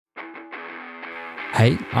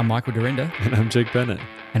Hey, I'm Michael Dorinda, And I'm Jake Bennett.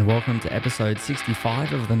 and welcome to episode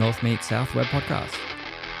 65 of the North Meets South Web Podcast.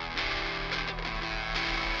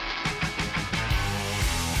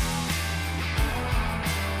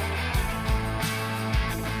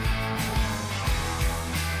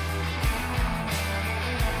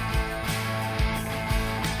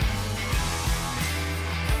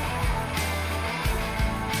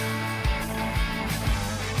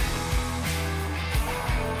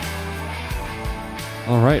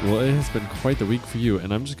 All right. Well, it has been quite the week for you.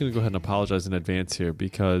 And I'm just going to go ahead and apologize in advance here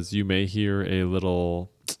because you may hear a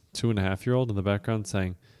little 2.5-year-old in the background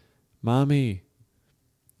saying, Mommy.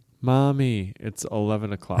 It's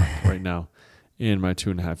 11 o'clock right now. And my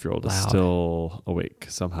 2.5-year-old is Loud. still awake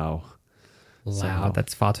somehow. Loud,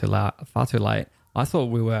 that's far too late. I thought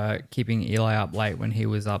we were keeping Eli up late when he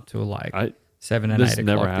was up till 7 and 8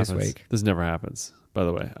 o'clock this week. This never happens, by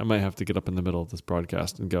the way. I might have to get up in the middle of this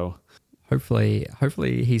broadcast and go.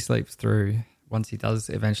 Hopefully he sleeps through once he does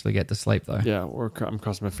eventually get to sleep though. Yeah, I'm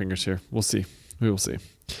crossing my fingers here. We'll see. We will see.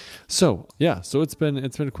 So it's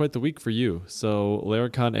been quite the week for you. So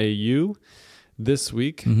Laracon AU this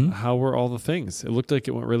week, How were all the things? It looked like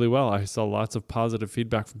it went really well. I saw lots of positive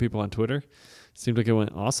feedback from people on Twitter. Seemed like it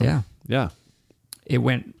went awesome. Yeah. It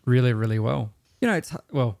went really, really well. You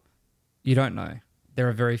don't know. There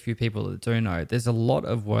are very few people that do know. There's a lot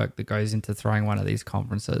of work that goes into throwing one of these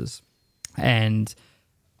conferences. And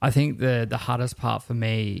I think the hardest part for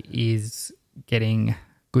me is getting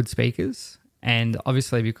good speakers. And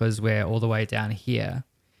obviously because we're all the way down here,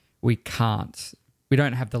 we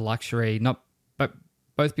don't have the luxury, but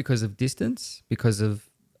both because of distance, because of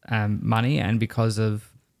money, and because of,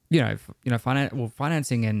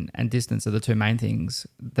 financing and distance are the two main things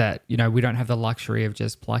that, we don't have the luxury of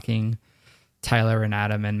just plucking Taylor and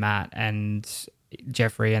Adam and Matt and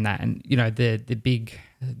Jeffrey and that, and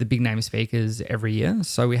the big name speakers every year.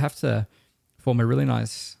 So we have to form a really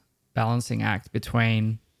nice balancing act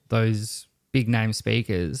between those big name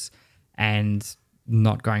speakers and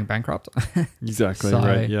not going bankrupt. Exactly. So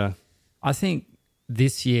right. Yeah. I think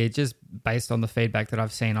this year, just based on the feedback that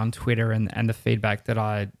I've seen on Twitter and the feedback that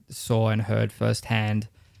I saw and heard firsthand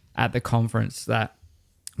at the conference, that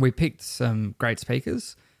we picked some great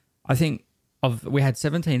speakers. I think we had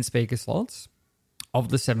 17 speaker slots. Of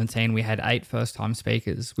the 17, we had 8 first-time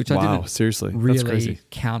speakers, which I didn't seriously, that's really crazy.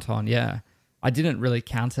 count on. Yeah, I didn't really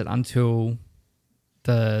count it until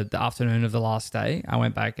the afternoon of the last day. I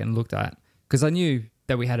went back and looked at, because I knew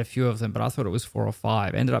that we had a few of them, but I thought it was 4 or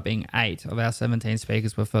 5. Ended up being 8 of our 17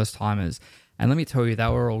 speakers were first-timers, and let me tell you, they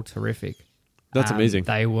were all terrific. That's amazing.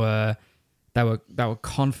 They were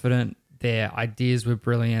confident. Their ideas were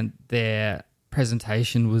brilliant. Their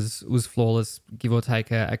presentation was flawless, give or take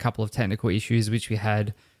a couple of technical issues which we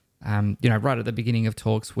had right at the beginning of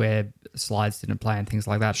talks where slides didn't play and things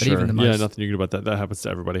like that. But Sure. even the most, nothing you can do about that. That happens to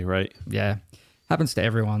everybody, right? Yeah, happens to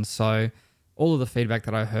everyone. So all of the feedback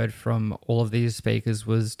that I heard from all of these speakers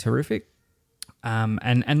was terrific.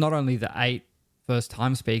 And not only the 8 first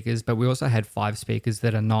time speakers, but we also had 5 speakers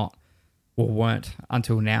that weren't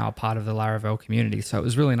until now part of the Laravel community. So it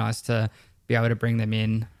was really nice to be able to bring them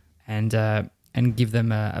in and give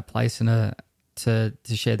them a place and to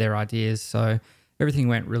share their ideas. So everything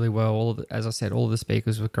went really well. As I said, all of the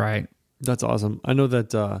speakers were great. That's awesome. I know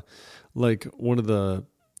that one of the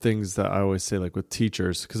things that I always say, like with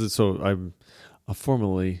teachers, because I'm a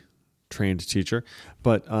formally trained teacher,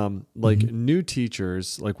 but new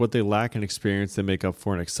teachers, like what they lack in experience, they make up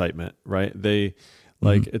for in excitement, right?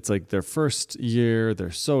 It's like their first year,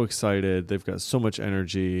 they're so excited, they've got so much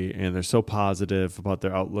energy, and they're so positive about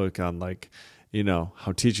their outlook on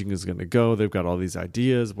how teaching is going to go. They've got all these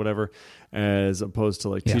ideas, whatever, as opposed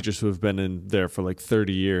to teachers who have been in there for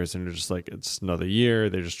 30 years and they're just it's another year.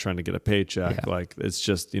 They're just trying to get a paycheck. Yeah. It's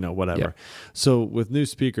just, whatever. Yeah. So with new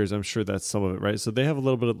speakers, I'm sure that's some of it, right? So they have a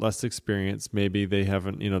little bit of less experience. Maybe they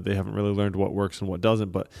haven't really learned what works and what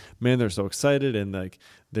doesn't, but man, they're so excited and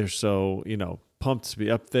they're so, pumped to be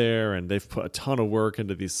up there, and they've put a ton of work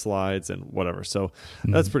into these slides and whatever. So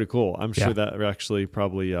that's pretty cool. I'm sure that actually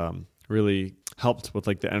probably really helped with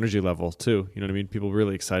the energy level too. You know what I mean? People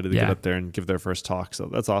really excited to get up there and give their first talk. So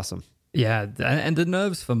that's awesome. Yeah, and the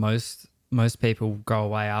nerves for most people go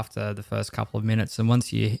away after the first couple of minutes. And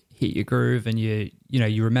once you hit your groove and you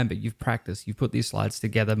remember, you've practiced, you've put these slides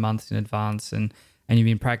together months in advance, and you've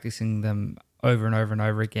been practicing them over and over and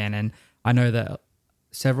over again. And I know that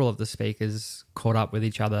several of the speakers caught up with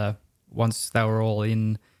each other once they were all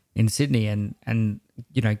in Sydney and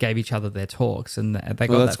gave each other their talks, and they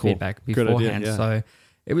got that cool. feedback beforehand. Good idea, yeah. So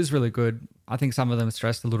it was really good. I think some of them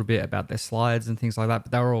stressed a little bit about their slides and things like that,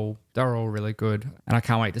 but they were all really good, and I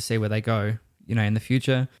can't wait to see where they go. in the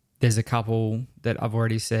future. There's a couple that I've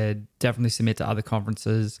already said definitely submit to other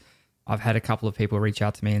conferences. I've had a couple of people reach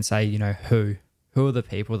out to me and say, who are the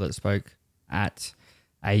people that spoke at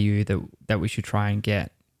AU that we should try and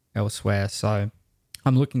get elsewhere. So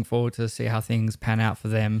I'm looking forward to see how things pan out for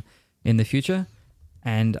them in the future.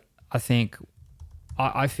 And I think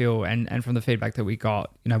I feel, and from the feedback that we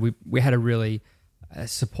got, we had a really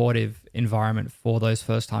supportive environment for those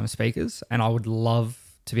first-time speakers, and I would love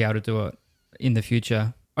to be able to do it in the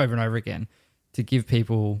future over and over again to give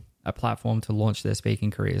people a platform to launch their speaking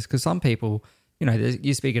careers. Because some people,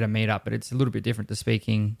 you speak at a meetup, but it's a little bit different to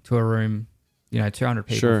speaking to a room, 200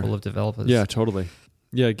 people full of developers. Yeah, totally.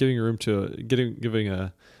 Yeah, giving a room to giving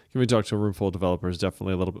a talk to a room full of developers is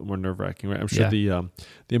definitely a little bit more nerve-wracking, right? I'm sure the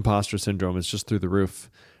imposter syndrome is just through the roof,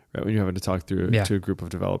 right? When you're having to talk to a group of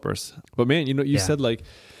developers. But man, you said like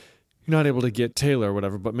you're not able to get Taylor or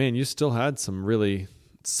whatever, but man, you still had some really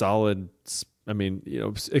solid,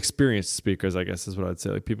 experienced speakers, I guess is what I'd say,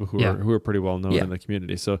 like people who are pretty well known in the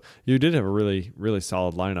community. So you did have a really, really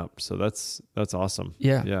solid lineup. So that's awesome.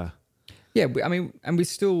 Yeah. Yeah. Yeah. I mean, and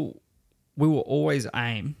we will always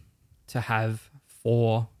aim to have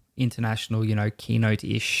 4 international,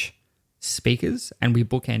 keynote-ish speakers, and we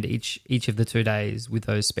bookend each of the 2 days with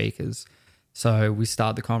those speakers. So we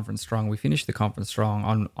start the conference strong, we finish the conference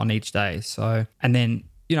strong on each day. So, and then,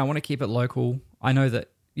 I want to keep it local. I know that,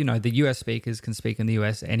 the US speakers can speak in the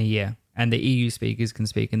US any year, and the EU speakers can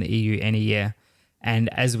speak in the EU any year. And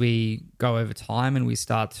as we go over time and we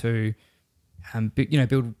start to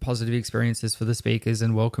build positive experiences for the speakers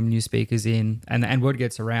and welcome new speakers in, and word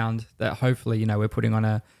gets around that hopefully, we're putting on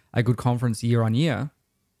a good conference year on year,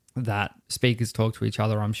 that speakers talk to each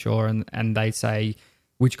other, I'm sure, and they say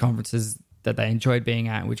which conferences that they enjoyed being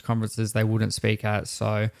at and which conferences they wouldn't speak at.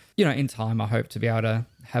 So, in time, I hope to be able to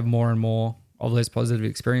have more and more of those positive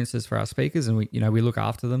experiences for our speakers, and we look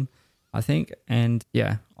after them, I think. And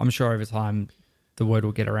yeah, I'm sure over time, the word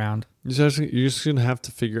will get around. You're just going to have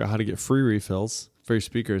to figure out how to get free refills for your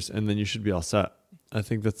speakers, and then you should be all set. I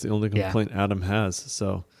think that's the only complaint Adam has.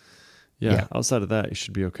 So, outside of that, you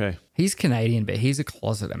should be okay. He's Canadian, but he's a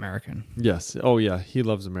closet American. Yes. Oh, yeah. He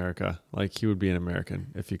loves America. Like, he would be an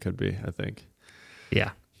American if he could be, I think.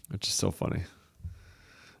 Yeah. Which is so funny.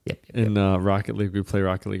 Yep. In Rocket League, we play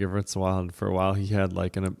Rocket League every once in a while, and for a while, he had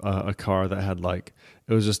like a car that had like,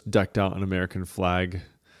 it was just decked out in American flag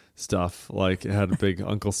stuff. Like it had a big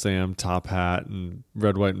Uncle Sam top hat and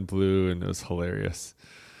red, white, and blue, and it was hilarious.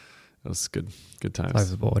 It was good times.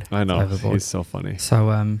 Overboard. I know. Overboard. He's so funny.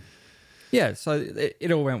 So, so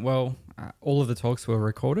it all went well. All of the talks were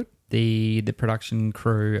recorded. The production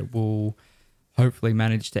crew will hopefully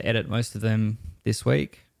manage to edit most of them this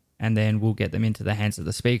week, and then we'll get them into the hands of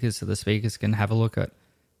the speakers so the speakers can have a look at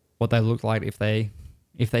what they look like if they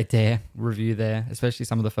dare review there, especially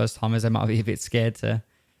some of the first timers. They might be a bit scared to.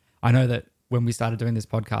 I know that when we started doing this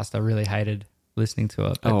podcast, I really hated listening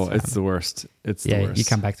to it. But, it's the worst. It's the worst. You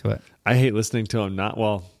come back to it. I hate listening to them.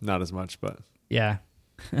 Not as much, but yeah.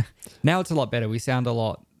 Now it's a lot better. We sound a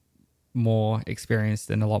lot more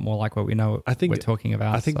experienced and a lot more like what we know. We're talking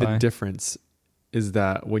about. I think the difference is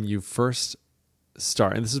that when you first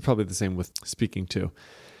start, and this is probably the same with speaking too,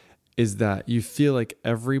 is that you feel like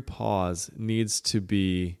every pause needs to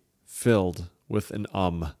be filled with an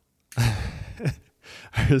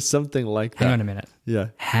or something like that. Hang on a minute. Yeah.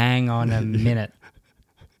 Hang on a minute.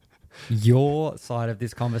 Your side of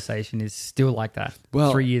this conversation is still like that.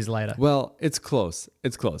 Well, 3 years later. Well, it's close.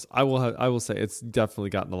 I will say it's definitely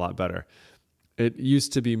gotten a lot better. It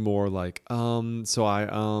used to be more like used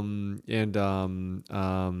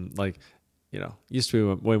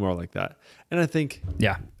to be way more like that. And I think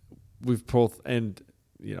we've both, and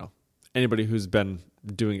anybody who's been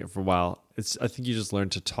doing it for a while, I think you just learn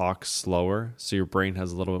to talk slower so your brain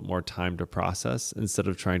has a little bit more time to process instead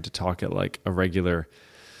of trying to talk at like a regular,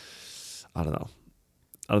 I don't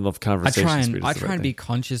know if conversation speed is I try and be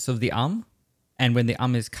conscious of the and when the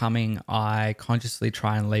is coming, I consciously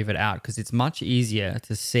try and leave it out because it's much easier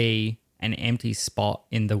to see an empty spot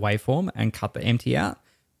in the waveform and cut the empty out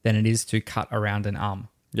than it is to cut around an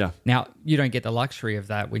Yeah. Now, you don't get the luxury of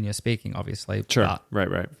that when you're speaking, obviously. Sure.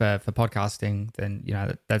 Right. For podcasting, then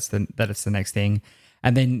that's the next thing.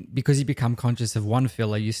 And then because you become conscious of one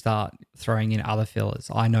filler, you start throwing in other fillers.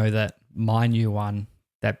 I know that my new one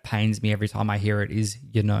that pains me every time I hear it is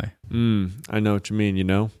I know what you mean,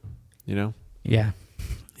 Yeah.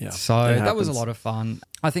 Yeah. So that was a lot of fun.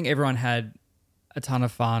 I think everyone had a ton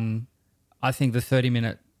of fun. I think the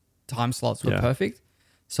 30-minute time slots were perfect.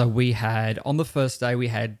 So we had, on the first day, we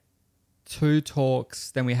had 2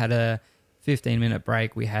 talks. Then we had a 15-minute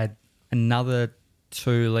break. We had another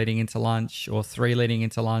 2 leading into lunch or 3 leading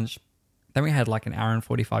into lunch. Then we had like an hour and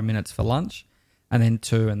 45 minutes for lunch, and then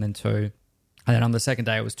 2 and then 2. And then on the second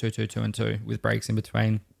day, it was 2, 2, 2, and 2 with breaks in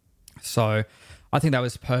between. So I think that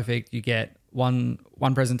was perfect. You get one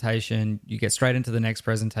presentation, you get straight into the next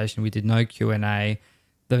presentation. We did no Q&A.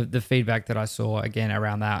 The feedback that I saw, again,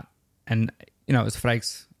 around that, and, you know, it was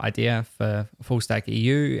Freek's idea for Full Stack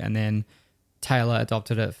EU, and then Taylor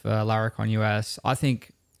adopted it for Laracon US. I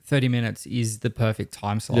think 30 minutes is the perfect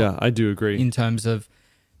time slot. Yeah, I do agree. In terms of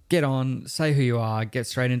get on, say who you are, get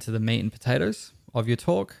straight into the meat and potatoes of your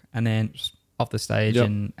talk, and then off the stage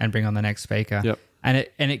and bring on the next speaker. Yep.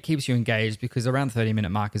 And it keeps you engaged, because around 30-minute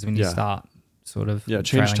mark is when you start sort of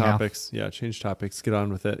change topics. Off. Yeah, change topics. Get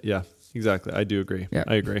on with it. Yeah, exactly. I do agree. Yeah.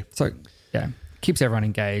 I agree. So, yeah, keeps everyone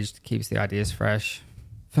engaged, keeps the ideas fresh.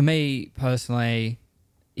 For me personally,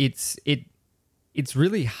 it's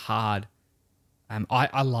really hard.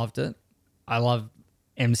 I loved it. I loved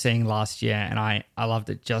emceeing last year, and I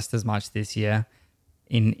loved it just as much this year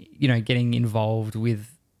in, you know, getting involved with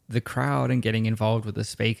the crowd and getting involved with the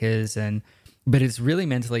speakers, but it's really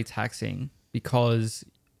mentally taxing, because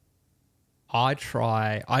I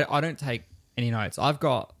don't take any notes. I've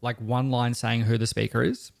got like one line saying who the speaker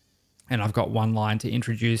is, and I've got one line to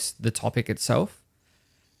introduce the topic itself,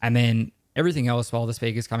 and then everything else while the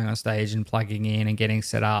speaker's coming on stage and plugging in and getting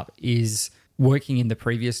set up is working in the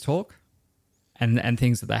previous talk and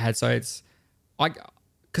things that they had. So it's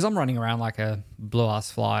because I'm running around like a blue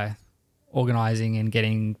ass fly, organizing and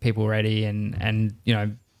getting people ready and you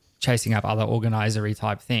know, chasing up other organizery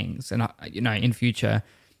type things. And you know, in future,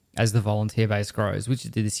 as the volunteer base grows, which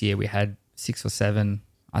it did this year, we had 6 or 7,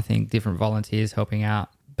 I think, different volunteers helping out.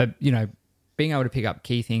 But, you know, being able to pick up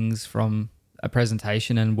key things from a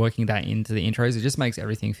presentation and working that into the intros, it just makes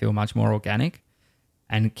everything feel much more organic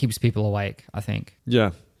and keeps people awake, I think.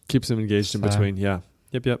 Yeah. Keeps them engaged in between. Yeah.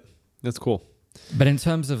 Yep. That's cool. But in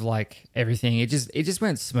terms of like everything, it just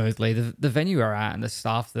went smoothly. The venue we're at and the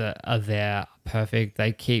staff that are there are perfect.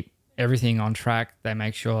 They keep everything on track. They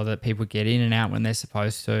make sure that people get in and out when they're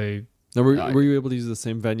supposed to. Now, were you able to use the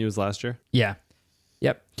same venue as last year? Yeah.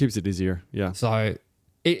 Yep. Keeps it easier. Yeah. So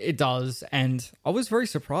it does. And I was very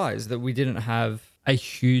surprised that we didn't have a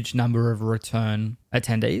huge number of return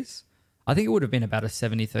attendees. I think it would have been about a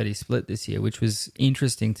 70-30 split this year, which was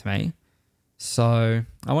interesting to me. So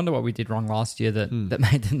I wonder what we did wrong last year that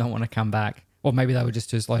made them not want to come back. Or maybe they were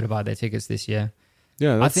just too slow to buy their tickets this year.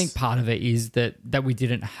 Yeah, I think part of it is that we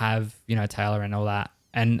didn't have, you know, Taylor and all that.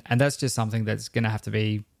 And that's just something that's going to have to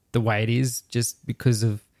be the way it is, just because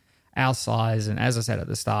of our size. And as I said at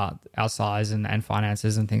the start, our size and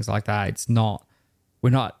finances and things like that,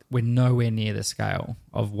 we're nowhere near the scale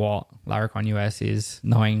of what Laracon US is,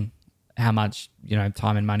 knowing how much, you know,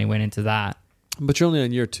 time and money went into that. But you're only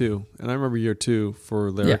on year 2. And I remember year 2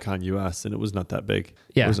 for Laracon US, and it was not that big.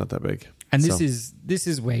 Yeah. It was not that big. And this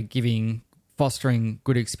is where fostering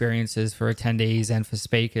good experiences for attendees and for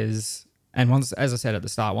speakers. And once, as I said at the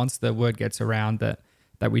start, once the word gets around that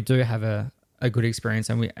we do have a good experience,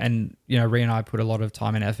 and you know, Rhea and I put a lot of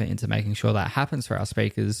time and effort into making sure that happens for our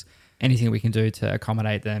speakers. Anything we can do to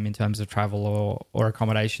accommodate them in terms of travel or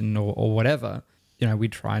accommodation or whatever, you know, we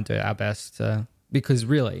try and do our best to, because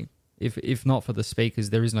really, if not for the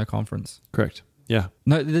speakers, there is no conference. Correct. Yeah.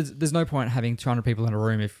 No, there's no point having 200 people in a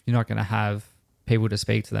room if you're not going to have people to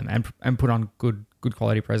speak to them and put on good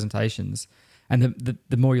quality presentations. And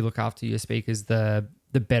the more you look after your speakers, the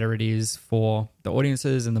better it is for the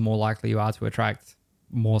audiences, and the more likely you are to attract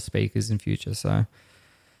more speakers in future. So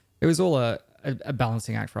it was all a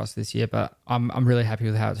balancing act for us this year, but I'm really happy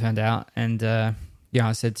with how it turned out. And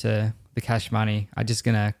I said to the cash money, I'm just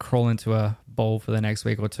going to crawl into a bowl for the next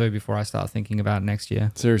week or 2 before I start thinking about next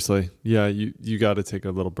year. Seriously. Yeah, you got to take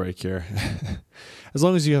a little break here. As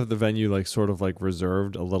long as you have the venue like sort of like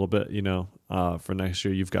reserved a little bit, you know, for next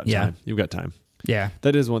year, you've got time. You've got time. Yeah.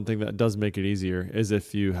 That is one thing that does make it easier, is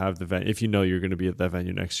if you have the venue, if you know you're going to be at that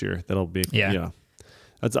venue next year, that'll be,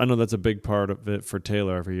 I know that's a big part of it for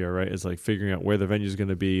Taylor every year, right? Is like figuring out where the venue is going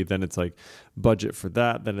to be. Then it's like budget for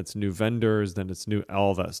that. Then it's new vendors. Then it's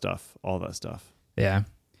all that stuff. Yeah.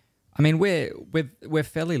 I mean, we're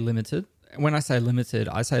fairly limited. When I say limited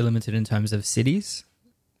in terms of cities.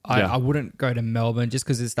 I wouldn't go to Melbourne just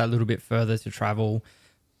because it's that little bit further to travel.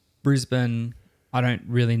 Brisbane, I don't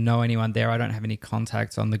really know anyone there. I don't have any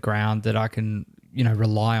contacts on the ground that I can, you know,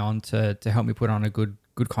 rely on to help me put on a good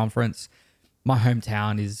conference. My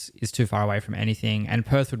hometown is too far away from anything, and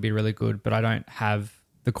Perth would be really good, but I don't have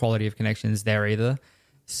the quality of connections there either.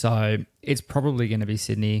 So it's probably going to be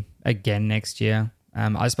Sydney again next year.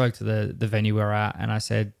 I spoke to the venue we're at, and I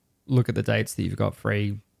said, look at the dates that you've got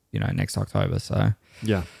free. next October. So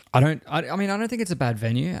Yeah. I don't think it's a bad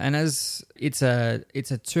venue, and as it's a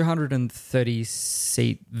 230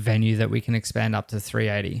 seat venue that we can expand up to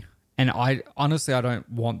 380. And I honestly don't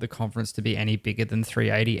want the conference to be any bigger than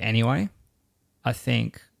 380 anyway. I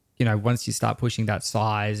think, once you start pushing that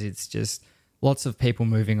size, it's just lots of people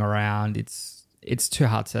moving around. It's too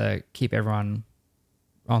hard to keep everyone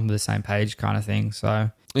on the same page kind of thing.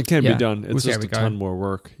 So it can be done. It's we'll just a ton more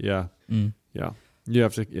work. Yeah. Yeah. You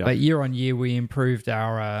have to, yeah. But year on year, we improved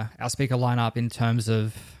our speaker lineup in terms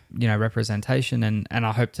of, representation, and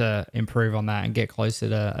I hope to improve on that and get closer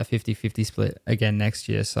to a 50-50 split again next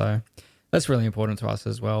year. So that's really important to us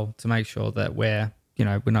as well, to make sure that we're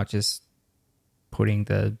not just putting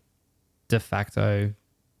the de facto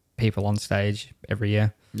people on stage every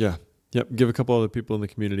year. Yeah. Yep. Give a couple other people in the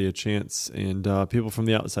community a chance, and people from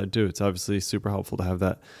the outside too. It's obviously super helpful to have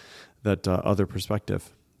that other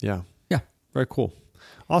perspective. Yeah. Yeah. Very cool.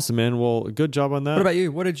 Awesome, man. Well, good job on that. What about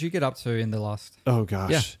you? What did you get up to in the last? Oh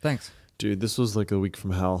gosh. Yeah. Thanks. Dude, this was like a week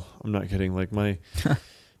from hell. I'm not kidding. Like my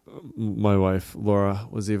wife, Laura,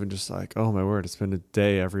 was even just like, oh my word, it's been a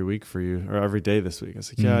day every week for you, or every day this week. I was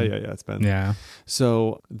like, yeah, it's been. Yeah.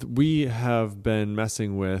 So we have been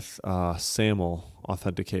messing with SAML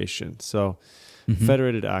authentication. So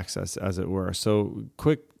federated access, as it were. So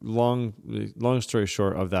long story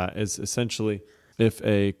short of that is essentially if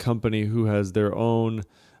a company who has their own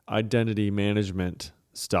identity management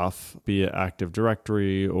stuff, be it Active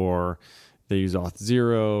Directory or they use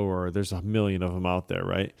Auth0, or there's a million of them out there,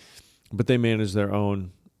 right? But they manage their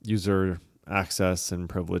own user access and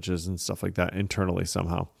privileges and stuff like that internally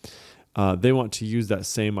somehow. They want to use that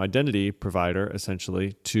same identity provider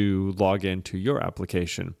essentially to log into your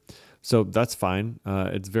application. So that's fine.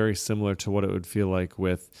 It's very similar to what it would feel like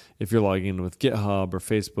if you're logging in with GitHub or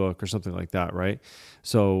Facebook or something like that, right?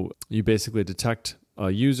 So you basically detect a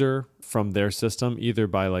user from their system, either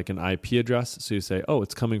by like an IP address. So you say, oh,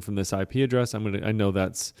 it's coming from this IP address. I know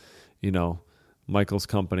that's, Michael's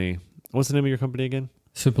company. What's the name of your company again?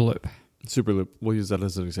 Superloop. Superloop. We'll use that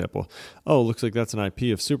as an example. Oh, looks like that's an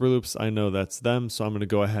IP of Superloop's. I know that's them. So I'm going to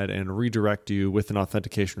go ahead and redirect you with an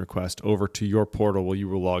authentication request over to your portal where you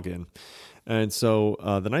will log in. And so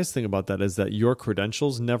the nice thing about that is that your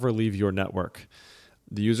credentials never leave your network.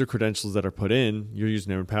 The user credentials that are put in, your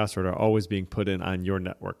username and password, are always being put in on your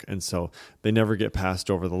network. And so they never get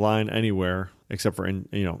passed over the line anywhere except for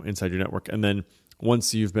inside your network. And then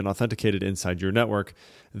once you've been authenticated inside your network,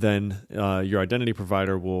 then your identity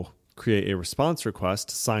provider will create a response request,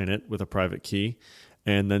 sign it with a private key,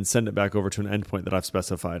 and then send it back over to an endpoint that I've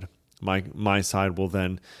specified. My side will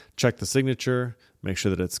then check the signature, make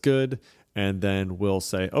sure that it's good, and then we'll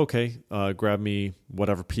say, okay, grab me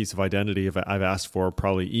whatever piece of identity I've asked for,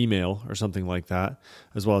 probably email or something like that,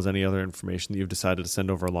 as well as any other information that you've decided to send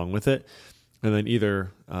over along with it, and then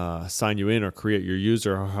either sign you in or create your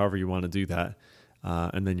user, or however you want to do that,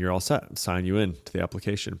 and then you're all set. Sign you in to the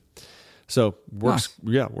application. So works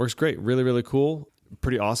great. Really, really cool.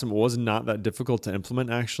 Pretty awesome. It was not that difficult to implement,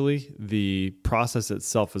 actually. The process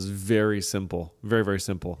itself is very simple, very, very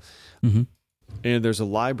simple. Mm-hmm. And there's a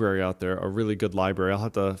library out there, a really good library. I'll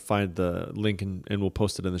have to find the link and we'll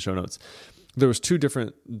post it in the show notes. There was two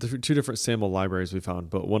different SAML libraries we found,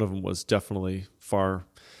 but one of them was definitely far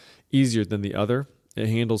easier than the other. It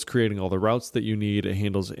handles creating all the routes that you need. It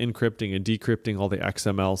handles encrypting and decrypting all the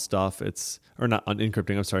XML stuff.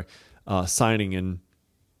 Signing and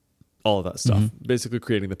all of that stuff. Basically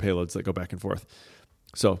creating the payloads that go back and forth.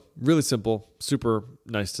 So really simple, super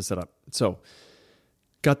nice to set up. So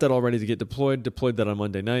got that all ready to get deployed that on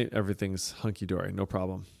Monday night. Everything's hunky-dory, no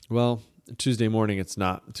problem. Well, Tuesday morning, it's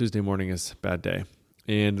not. Tuesday morning is a bad day.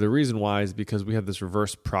 And the reason why is because we have this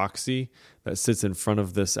reverse proxy that sits in front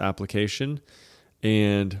of this application.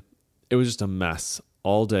 And it was just a mess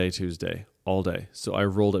all day Tuesday, all day. So I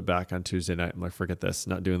rolled it back on Tuesday night. I'm like, forget this,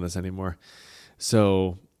 not doing this anymore.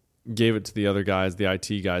 So gave it to the other guys, the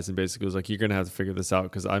IT guys, and basically was like, you're going to have to figure this out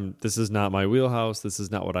because this is not my wheelhouse. This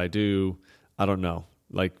is not what I do. I don't know.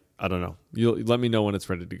 You'll let me know when it's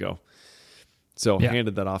ready to go. So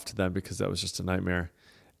handed that off to them because that was just a nightmare.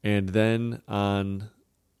 And then on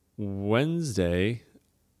Wednesday,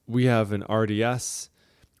 we have an RDS.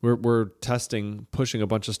 We're testing, pushing a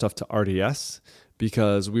bunch of stuff to RDS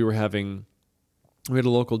because we had a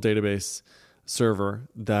local database server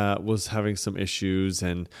that was having some issues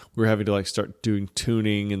and we were having to start doing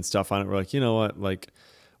tuning and stuff on it. We're like, you know what?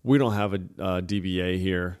 We don't have a DBA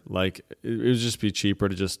here. It would just be cheaper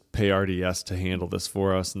to just pay RDS to handle this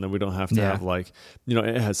for us. And then we don't have to have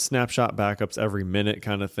it has snapshot backups every minute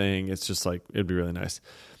kind of thing. It's just it'd be really nice.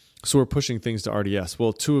 So we're pushing things to RDS.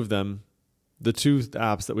 Well, two of them, the two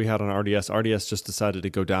apps that we had on RDS just decided to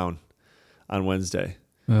go down on Wednesday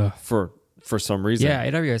for some reason. Yeah,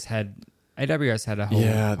 AWS had a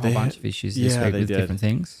whole bunch of issues this week with different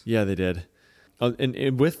things. Yeah, they did.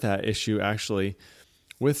 And with that issue, actually,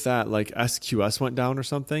 with that, like SQS went down or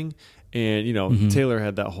something, and Taylor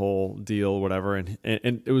had that whole deal, whatever, and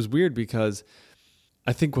it was weird because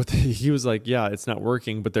I think he was like, yeah, it's not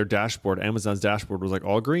working, but their dashboard, Amazon's dashboard, was like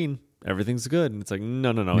all green, everything's good, and it's like,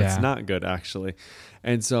 no, it's not good actually,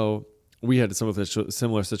 and so we had some of a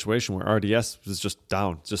similar situation where RDS was just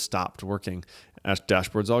down, just stopped working.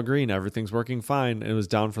 Dashboard's all green, everything's working fine. And it was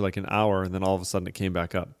down for like an hour, and then all of a sudden it came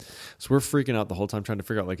back up. So we're freaking out the whole time trying to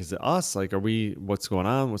figure out, like, is it us? Like, what's going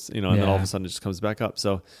on? And then all of a sudden it just comes back up.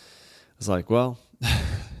 So I was like, well,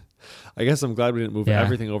 I guess I'm glad we didn't move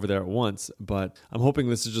everything over there at once, but I'm hoping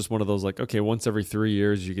this is just one of those, like, okay, once every 3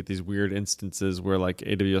 years you get these weird instances where like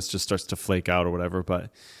AWS just starts to flake out or whatever.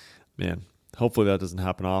 But man, hopefully that doesn't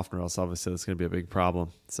happen often, or else obviously that's going to be a big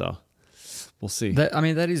problem. So we'll see.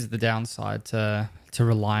 That is the downside to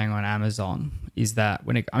relying on Amazon, is that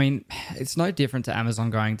it's no different to Amazon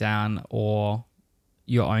going down or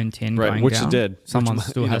your own tin going which down. It did. Someone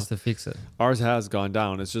still has to fix it. Ours has gone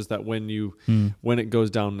down. It's just that when it goes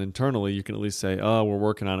down internally, you can at least say, oh, we're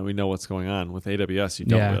working on it. We know what's going on. With AWS, you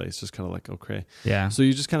don't really. It's just kind of like, okay. Yeah. So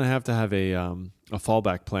you just kind of have to have a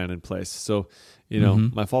fallback plan in place. So,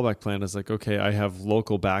 my fallback plan is like, okay, I have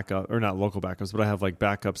local backup, or not local backups, but I have like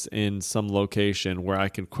backups in some location where I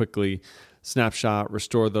can quickly snapshot,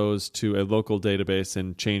 restore those to a local database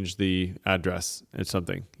and change the address or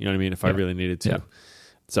something. You know what I mean? If I really needed to. Yeah.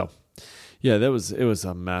 So, yeah, it was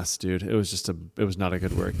a mess, dude. It was it was not a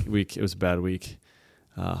good week. It was a bad week.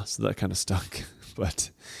 So that kind of stunk. But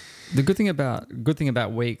the good thing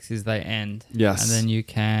about weeks is they end. Yes. And then you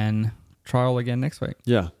can trial again next week.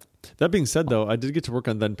 Yeah. That being said, though, I did get to work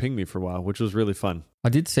on Then Ping Me for a while, which was really fun. I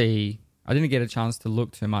didn't get a chance to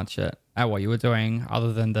look too much at what you were doing,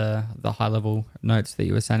 other than the high level notes that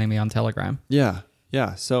you were sending me on Telegram. Yeah.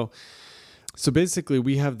 So basically,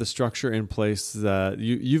 we have the structure in place that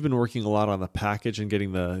you've been working a lot on the package and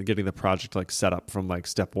getting the project like set up from like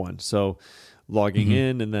step one. So logging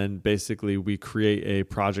in, and then basically we create a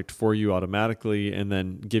project for you automatically, and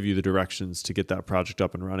then give you the directions to get that project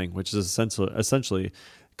up and running, which is essentially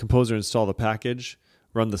Composer install the package,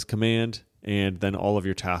 run this command, and then all of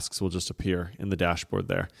your tasks will just appear in the dashboard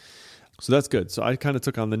there. So that's good. So I kind of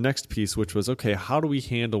took on the next piece, which was, okay, how do we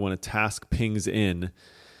handle when a task pings in?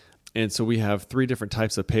 And so we have 3 different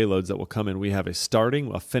types of payloads that will come in. We have a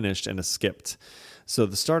starting, a finished, and a skipped. So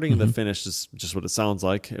the starting and the finished is just what it sounds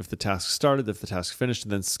like. If the task started, if the task finished,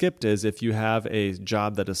 and then skipped is if you have a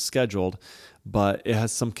job that is scheduled, but it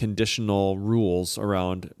has some conditional rules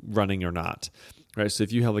around running or not. Right, so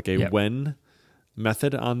if you have like a when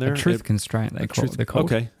method on there, a truth constraint, they call it.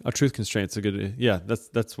 Okay, a truth constraint. It's a good,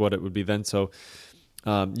 that's what it would be then. So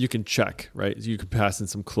you can check, right? You can pass in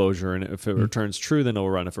some closure, and if it returns true, then it'll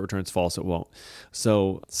run. If it returns false, it won't.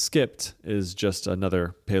 So skipped is just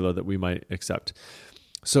another payload that we might accept.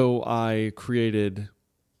 So I created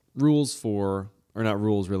rules or not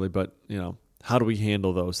rules really, but how do we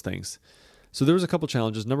handle those things? So there was a couple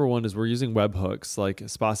challenges. Number one is we're using webhooks, like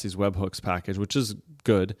Spassie's webhooks package, which is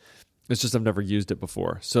good. It's just I've never used it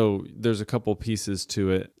before. So there's a couple pieces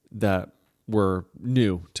to it that were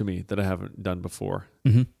new to me that I haven't done before.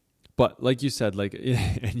 But like you said,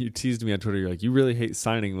 and you teased me on Twitter, you're like, you really hate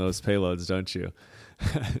signing those payloads, don't you?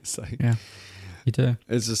 It's like, yeah, you do.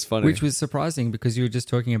 It's just funny. Which was surprising because you were just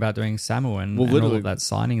talking about doing SAML and all of that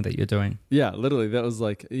signing that you're doing. Yeah, literally. That was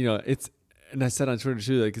like, and I said on Twitter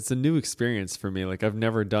too, like, it's a new experience for me. Like, I've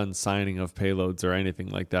never done signing of payloads or anything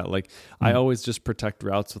like that. Like, I always just protect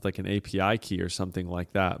routes with like an API key or something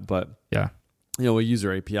like that. But a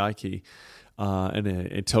user API key and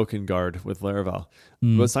a token guard with Laravel.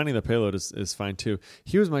 But signing the payload is fine too.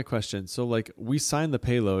 Here's my question. So like, we sign the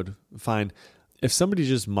payload, fine. If somebody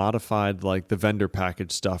just modified like the vendor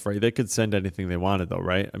package stuff, right? They could send anything they wanted though,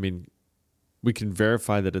 right? I mean, we can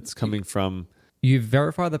verify that it's coming from... You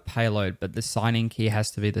verify the payload, but the signing key has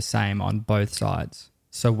to be the same on both sides.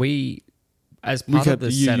 So as part of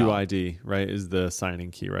the setup, UUID, right, is the signing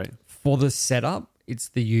key, right? For the setup, it's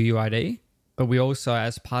the UUID, but we also,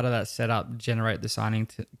 as part of that setup, generate the signing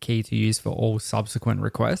key to use for all subsequent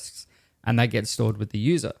requests, and that gets stored with the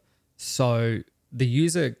user. So the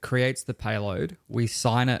user creates the payload, we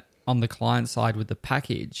sign it on the client side with the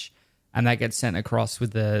package, and that gets sent across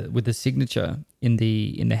with the signature in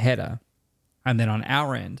the header. And then on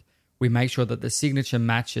our end, we make sure that the signature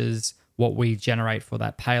matches what we generate for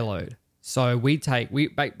that payload. So basically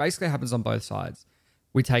it happens on both sides.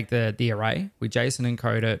 We take the array, we JSON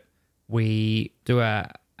encode it, we do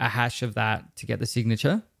a hash of that to get the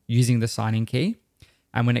signature using the signing key.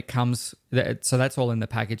 And when it comes, so that's all in the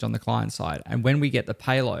package on the client side. And when we get the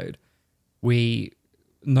payload, we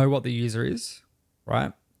know what the user is,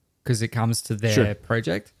 right? Because it comes to their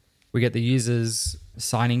project. We get the user's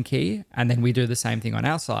signing key, and then we do the same thing on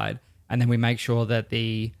our side. And then we make sure that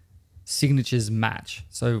the signatures match.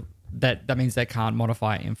 So that means they can't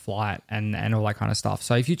modify it in flight and all that kind of stuff.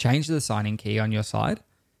 So if you change the signing key on your side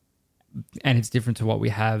and it's different to what we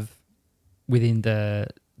have within the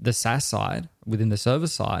SaaS side, within the server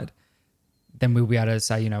side, then we'll be able to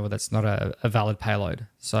say, well, that's not a valid payload.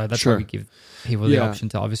 So that's why we give people the option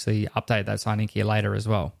to obviously update that signing key later as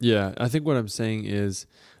well. Yeah, I think what I'm saying is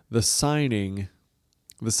the signing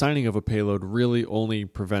of a payload really only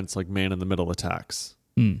prevents like man-in-the-middle attacks.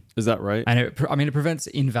 Is that right? And it prevents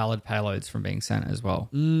invalid payloads from being sent as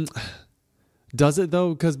well. Does it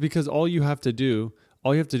though? Because all you have to do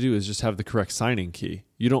is just have the correct signing key.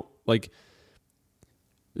 You don't like.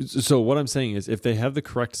 So what I'm saying is, if they have the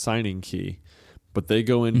correct signing key, but they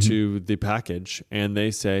go into the package and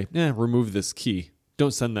they say, remove this key.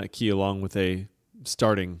 Don't send that key along with a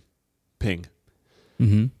starting ping.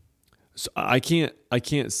 Mm-hmm. So I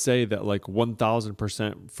can't say that like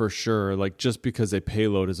 1000% for sure, like just because a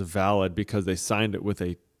payload is valid because they signed it with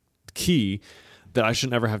a key, that I should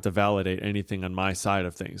never have to validate anything on my side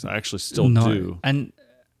of things. I actually still do. And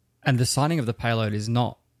the signing of the payload is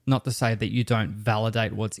not to say that you don't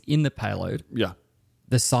validate what's in the payload. Yeah.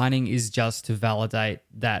 The signing is just to validate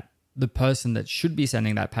that the person that should be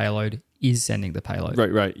sending that payload is sending the payload.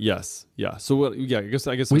 Right. Yes. Yeah. So I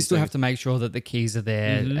guess we still have to make sure that the keys are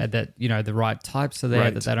there, that the right types are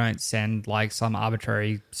there, that they don't send like some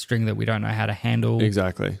arbitrary string that we don't know how to handle.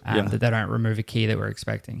 Exactly. That they don't remove a key that we're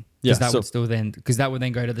expecting. Because that would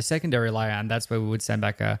then go to the secondary layer, and that's where we would send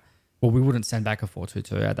back we wouldn't send back a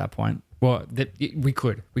 422 at that point. Well, we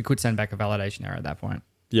could send back a validation error at that point.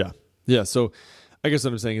 Yeah. Yeah. So I guess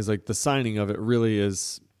what I'm saying is like the signing of it really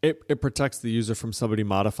is, it protects the user from somebody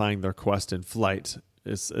modifying their quest in flight,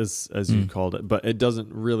 as you called it, but it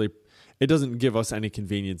doesn't give us any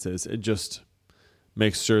conveniences. It just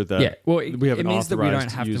makes sure that we have an authorized user. It means that we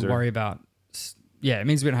don't have to worry about. It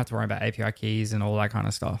means we don't have to worry about API keys and all that kind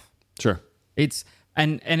of stuff. Sure.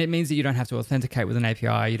 And it means that you don't have to authenticate with an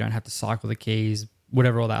API. You don't have to cycle the keys,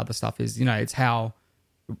 whatever all that other stuff is. It's how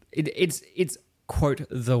it's quote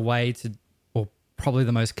the way to, or probably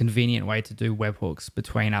the most convenient way to do webhooks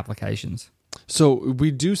between applications. So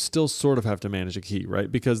we do still sort of have to manage a key,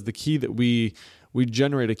 right? Because the key that we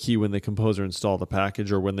generate a key when they compose or install the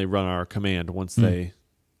package, or when they run our command once they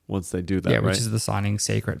do that, right? Which is the signing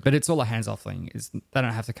secret. But it's all a hands-off thing. They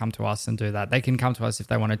don't have to come to us and do that. They can come to us if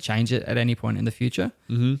they want to change it at any point in the future.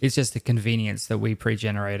 It's just the convenience that we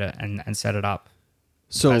pre-generate it and set it up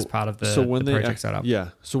as part of the project setup. Yeah.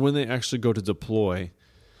 So when they actually go to deploy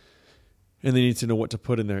and they need to know what to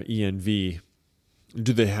put in their ENV,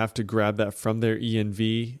 do they have to grab that from their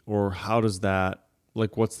ENV, or how does that,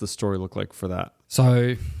 like, what's the story look like for that?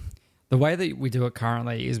 So the way that we do it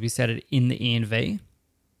currently is we set it in the ENV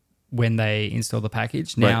when they install the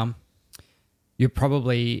package. Now, you're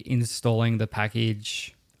probably installing the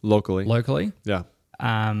package locally. Yeah.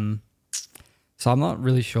 So I'm not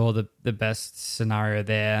really sure the best scenario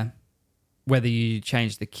there, whether you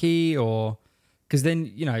change the key or, because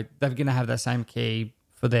then, they're going to have that same key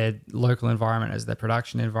for their local environment as their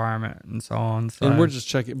production environment and so on. So and we're just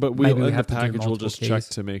checking, but we in the package will just check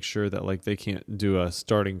to make sure that like they can't do a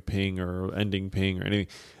starting ping or ending ping or anything.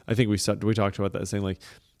 I think we talked about that, saying like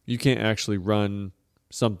you can't actually run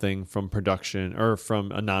something from production or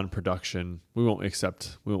from a non-production. We won't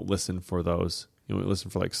listen for those. We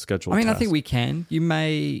listen for like scheduled tests. I think we can. You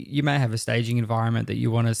may have a staging environment that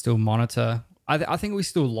you want to still monitor. I think we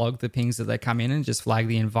still log the pings that they come in and just flag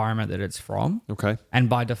the environment that it's from. Okay. And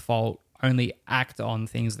by default, only act on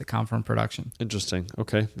things that come from production. Interesting.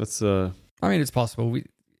 Okay. That's it's possible.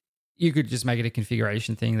 You could just make it a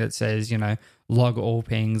configuration thing that says, log all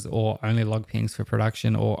pings, or only log pings for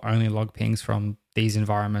production, or only log pings from these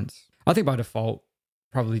environments. I think by default,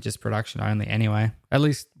 probably just production only anyway, at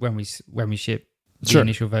least when we ship the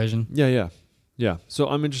initial version. Yeah. So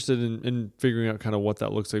I'm interested in figuring out kind of what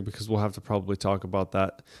that looks like, because we'll have to probably talk about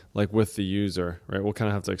that like with the user, right? We'll kind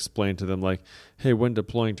of have to explain to them like, hey, when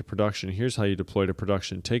deploying to production, here's how you deploy to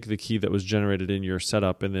production. Take the key that was generated in your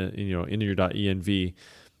setup in your .env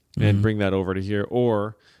and bring that over to here,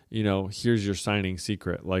 or here's your signing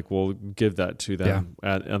secret. Like we'll give that to them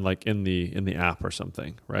and like in the app or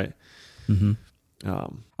something, right? Mm-hmm.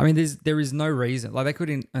 There is no reason, like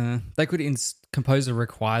they could Composer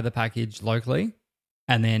require the package locally,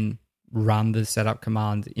 and then run the setup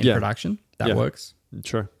command in Yeah. production. That Yeah. works.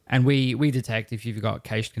 Sure. And we detect if you've got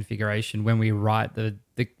cached configuration, when we write the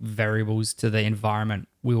variables to the environment,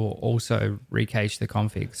 we will also recache the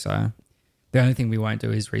config. So the only thing we won't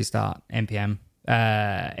do is restart npm,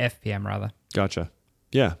 FPM rather. Gotcha.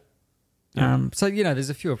 Yeah. So, there's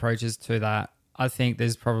a few approaches to that. I think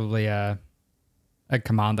there's probably a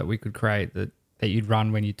command that we could create that you'd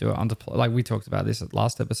run when you do it on deploy. Like we talked about this at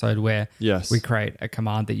last episode where Yes. we create a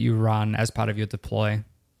command that you run as part of your deploy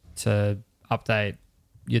to update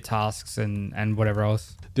your tasks and whatever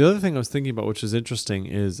else. The other thing I was thinking about, which is interesting,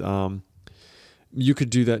 is you could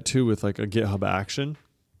do that too with like a GitHub action.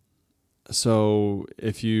 So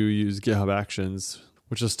if you use GitHub Actions,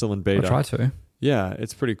 which is still in beta, I'll try to. yeah,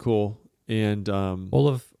 it's pretty cool. And All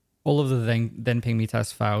of the then ping me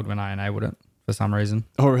tests failed when I enabled it for some reason.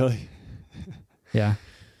 oh really? Yeah.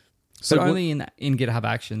 So But only in GitHub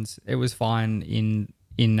Actions. It was fine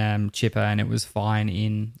in Chipper and it was fine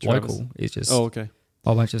in Travis. local. It's just Oh, okay. a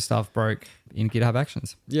whole bunch of stuff broke in GitHub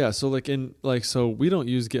Actions. Yeah, so so we don't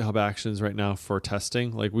use GitHub Actions right now for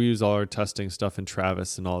testing. Like we use all our testing stuff in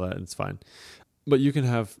Travis and all that, and it's fine. But you can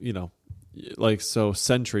have, so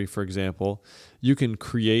Sentry, for example, you can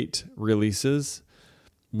create releases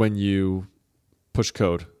when you push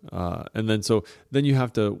code. And then you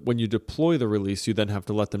have to, when you deploy the release, you then have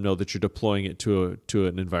to let them know that you're deploying it to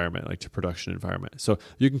an environment, like to production environment. So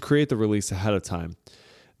you can create the release ahead of time.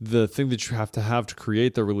 The thing that you have to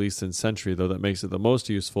create the release in Sentry, though, that makes it the most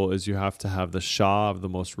useful is you have to have the SHA of the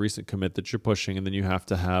most recent commit that you're pushing, and then you have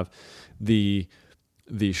to have the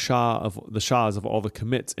SHAs of all the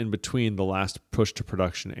commits in between the last push to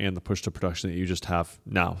production and the push to production that you just have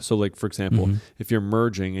now. So, like for example, if you're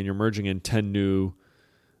merging in 10 new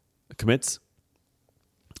commits,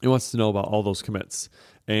 it wants to know about all those commits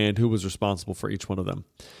and who was responsible for each one of them.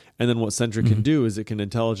 And then what Sentry can do is it can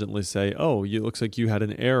intelligently say, oh, it looks like you had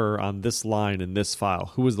an error on this line in this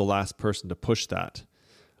file. Who was the last person to push that?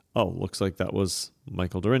 Oh, looks like that was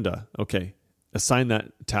Michael Dorinda. Okay, assign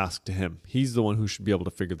that task to him. He's the one who should be able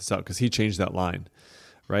to figure this out because he changed that line,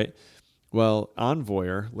 right? Well,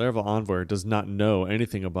 Laravel Envoyer does not know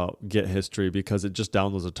anything about Git history because it just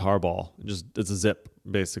downloads a tarball. It's a zip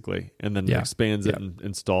basically, and then expands it and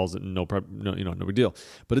installs it, and no big deal.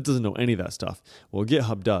 But it doesn't know any of that stuff. Well,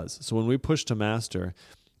 GitHub does. So when we push to master,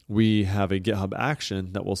 we have a GitHub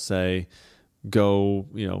action that will say, go,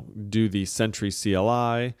 do the Sentry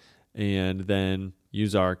CLI, and then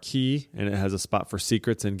use our key, and it has a spot for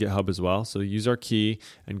secrets in GitHub as well. So use our key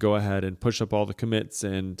and go ahead and push up all the commits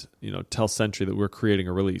and tell Sentry that we're creating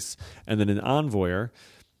a release. And then in Envoyer,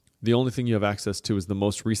 the only thing you have access to is the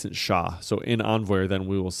most recent SHA. So in Envoyer, then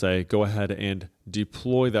we will say, go ahead and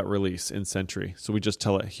deploy that release in Sentry. So we just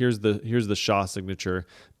tell it, here's the SHA signature,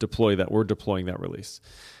 deploy that. We're deploying that release.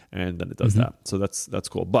 And then it does that. So that's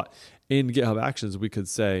cool. But in GitHub Actions, we could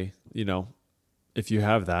say, if you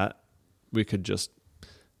have that, we could just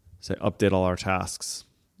say update all our tasks.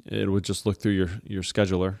 It would just look through your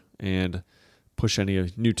scheduler and push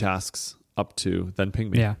any new tasks up to then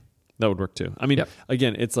ping me. Yeah. That would work too. I mean,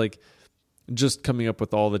 Again, it's like just coming up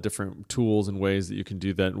with all the different tools and ways that you can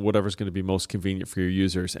do that, whatever's going to be most convenient for your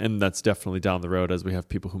users. And that's definitely down the road as we have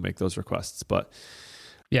people who make those requests. But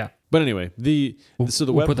anyway, we'll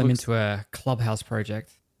web put them hooks, into a Clubhouse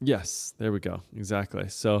project. Yes, there we go. Exactly.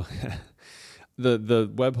 So the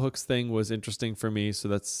webhooks thing was interesting for me. So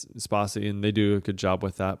that's Spassy, and they do a good job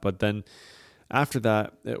with that. But then after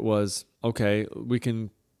that, it was, okay, we can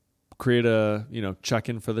create a,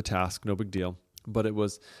 check-in for the task, no big deal. But it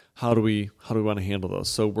was, how do we want to handle those?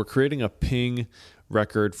 So we're creating a ping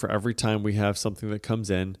record for every time we have something that comes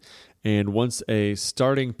in. And once a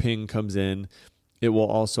starting ping comes in, it will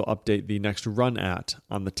also update the next run at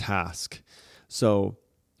on the task. So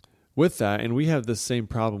with that, and we have the same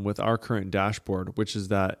problem with our current dashboard, which is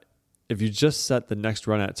that if you just set the next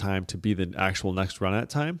run at time to be the actual next run at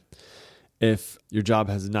time, if your job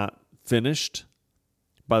has not finished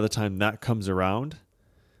by the time that comes around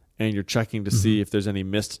and you're checking to see if there's any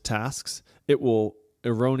missed tasks, it will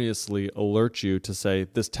erroneously alert you to say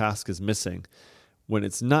this task is missing. When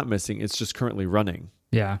it's not missing, it's just currently running.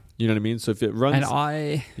 Yeah. You know what I mean? So if it runs... And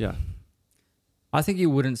I think you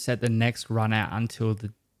wouldn't set the next run out until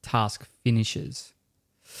the task finishes.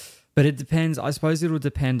 But it depends. I suppose it'll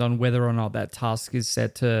depend on whether or not that task is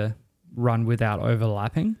set to run without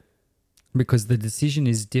overlapping, because the decision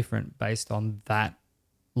is different based on that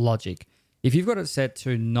logic. If you've got it set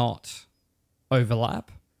to not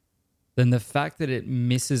overlap, then the fact that it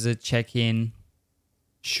misses a check-in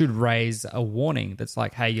should raise a warning that's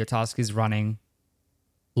like, hey, your task is running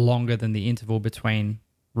longer than the interval between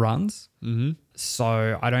runs.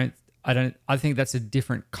 So I think that's a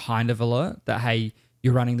different kind of alert that, hey,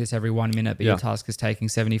 you're running this every 1 minute, but your task is taking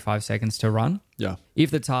 75 seconds to run. Yeah. If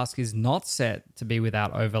the task is not set to be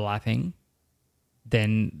without overlapping,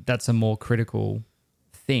 then that's a more critical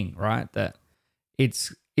thing, right? That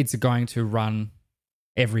it's going to run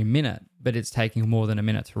every minute, but it's taking more than a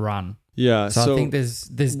minute to run. Yeah. So I think there's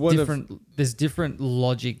different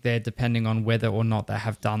logic there depending on whether or not they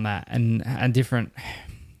have done that, and different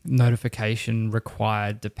notification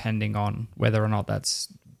required depending on whether or not that's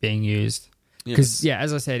being used. Because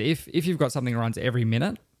as I said, if you've got something that runs every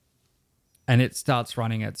minute and it starts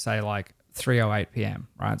running at say like 3:08 p.m.,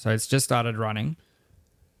 right? So it's just started running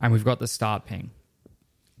and we've got the start ping.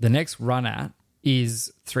 The next run at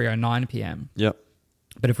is 3:09 p.m. Yep.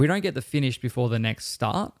 But if we don't get the finish before the next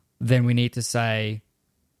start, then we need to say,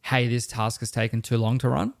 hey, this task has taken too long to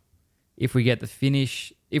run. If we get the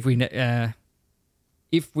finish, if we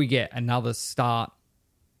get another start,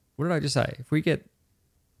 what did I just say? If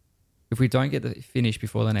we don't get the finish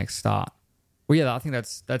before the next start, well, yeah, I think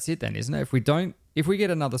that's it then, isn't it? If we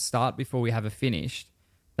get another start before we have a finish,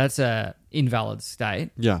 that's a invalid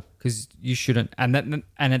state. Yeah. Because you shouldn't, and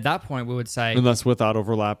at that point we would say, unless without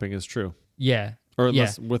overlapping is true. Yeah. Or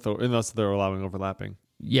unless they're allowing overlapping.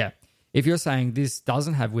 Yeah. If you're saying this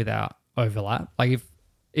doesn't have without overlap, like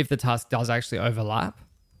if the task does actually overlap,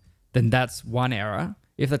 then that's one error.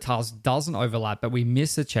 If the task doesn't overlap, but we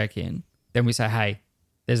miss a check-in, then we say, hey,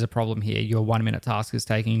 there's a problem here. Your 1 minute task is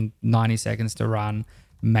taking 90 seconds to run.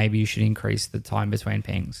 Maybe you should increase the time between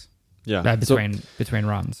pings. Yeah. Between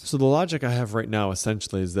runs. So the logic I have right now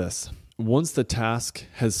essentially is this. Once the task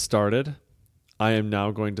has started, I am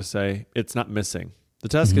now going to say it's not missing. The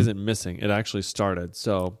task isn't missing. It actually started.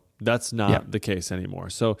 So that's not the case anymore.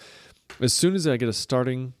 So as soon as I get a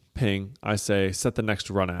starting ping, I say set the next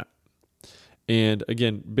run at. And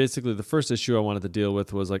again, basically the first issue I wanted to deal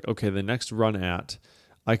with was like, okay, the next run at,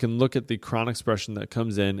 I can look at the cron expression that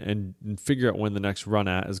comes in and figure out when the next run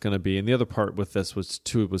at is going to be. And the other part with this was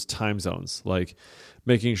time zones, like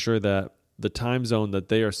making sure that the time zone that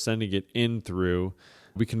they are sending it in through,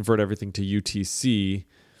 we convert everything to UTC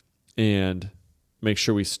and make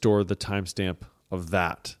sure we store the timestamp of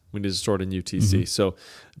that. We need to store it in UTC. So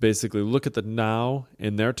basically look at the now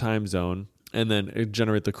in their time zone and then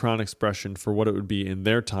generate the cron expression for what it would be in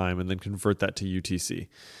their time and then convert that to UTC.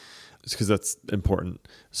 Because that's important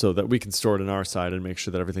so that we can store it on our side and make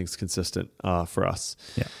sure that everything's consistent for us.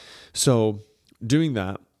 Yeah. So doing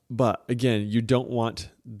that, but again, you don't want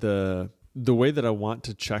the way that I want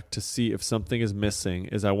to check to see if something is missing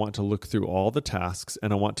is I want to look through all the tasks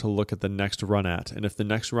and I want to look at the next run at. And if the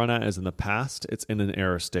next run at is in the past, it's in an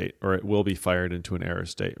error state or it will be fired into an error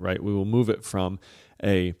state, right? We will move it from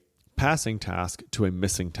a passing task to a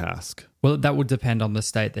missing task. Well, that would depend on the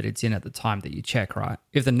state that it's in at the time that you check, right?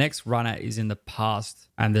 If the next run at is in the past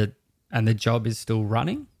and the job is still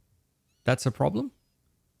running, that's a problem.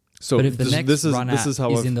 So but if the next this run is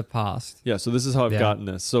how is in the past. Yeah, so this is how I've gotten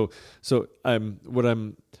this. So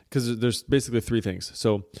because there's basically three things.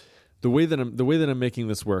 So the way that I'm making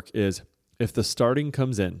this work is if the starting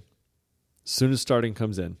comes in, as soon as starting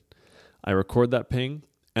comes in, I record that ping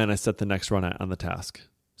and I set the next run at on the task.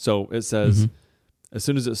 So it says as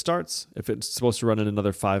soon as it starts, if it's supposed to run in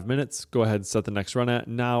another 5 minutes, go ahead and set the next run at.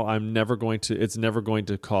 Now it's never going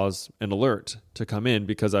to cause an alert to come in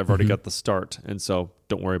because I've already got the start. And so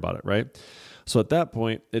don't worry about it, right? So at that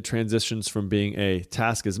point, it transitions from being a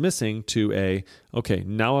task is missing to okay,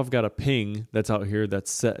 now I've got a ping that's out here that's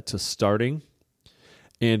set to starting.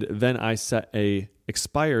 And then I set a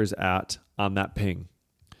expires at on that ping.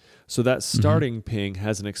 So that starting ping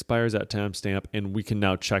has an expires at timestamp, and we can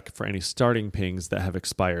now check for any starting pings that have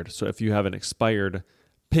expired. So if you have an expired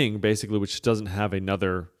ping, basically, which doesn't have if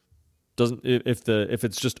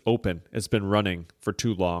it's just open, it's been running for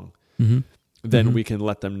too long, then we can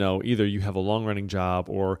let them know either you have a long running job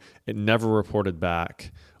or it never reported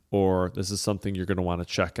back, or this is something you're going to want to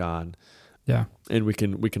check on. Yeah, and we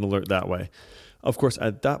can alert that way. Of course,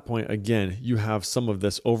 at that point, again, you have some of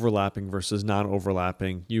this overlapping versus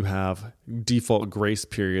non-overlapping. You have default grace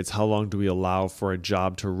periods. How long do we allow for a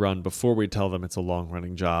job to run before we tell them it's a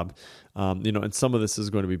long-running job? And some of this is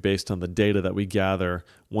going to be based on the data that we gather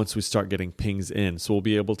once we start getting pings in. So we'll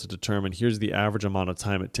be able to determine here's the average amount of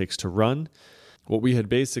time it takes to run. What we had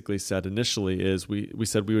basically said initially is we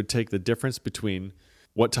said we would take the difference between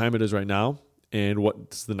what time it is right now and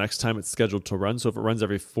what's the next time it's scheduled to run. So if it runs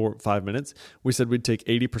every 5 minutes, we said we'd take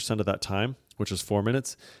 80% of that time, which is 4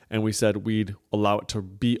 minutes, and we said we'd allow it to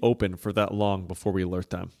be open for that long before we alert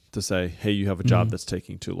them to say, hey, you have a job that's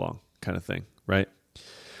taking too long, kind of thing, right?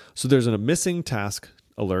 So there's a missing task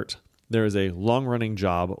alert. there is a long-running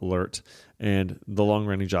job alert, and the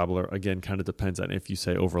long-running job alert, again, kind of depends on if you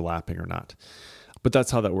say overlapping or not. But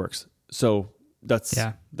that's how that works. So that's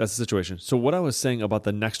the situation. So what I was saying about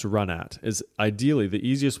the next run at is ideally the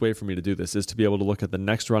easiest way for me to do this is to be able to look at the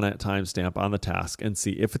next run at timestamp on the task and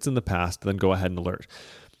see if it's in the past, then go ahead and alert.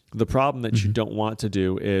 The problem that you don't want to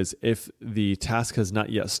do is if the task has not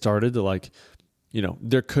yet started, like,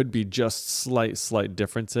 there could be just slight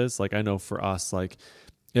differences. Like I know for us, like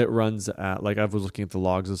it runs at, like I was looking at the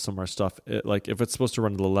logs of some of our stuff. Like if it's supposed to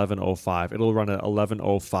run at 11:05, it'll run at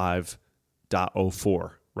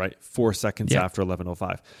 11:05.04, right? 4 seconds after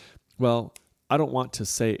 11:05. Well, I don't want to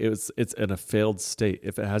say it's in a failed state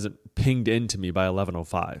if it hasn't pinged into me by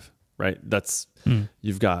 11:05, right? That's,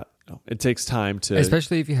 you've got, it takes time to,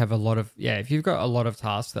 especially if you have a lot of, if you've got a lot of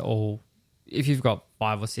tasks if you've got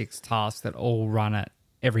 5 or 6 tasks that all run at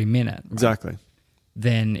every minute, right? Exactly.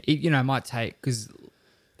 Then it might take, because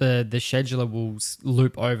the scheduler will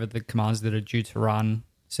loop over the commands that are due to run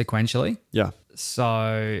sequentially. Yeah.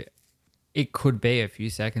 So it could be a few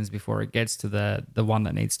seconds before it gets to the one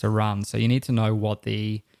that needs to run. So you need to know what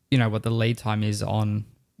the lead time is on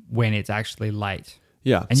when it's actually late.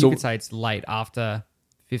 Yeah. And you could say it's late after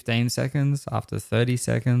 15 seconds, after 30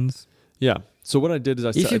 seconds. Yeah. So what I did is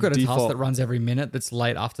if you've got a task that runs every minute that's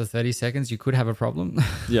late after 30 seconds, you could have a problem.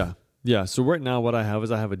 Yeah. Yeah. So right now what I have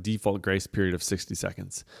is I have a default grace period of 60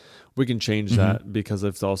 seconds. We can change that because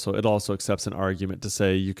it also accepts an argument to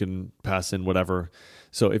say you can pass in whatever.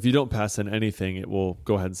 So if you don't pass in anything, it will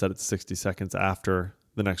go ahead and set it to 60 seconds after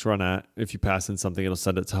the next run at. If you pass in something, it'll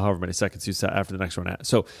set it to however many seconds you set after the next run at.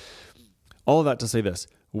 So all of that to say this: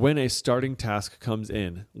 when a starting task comes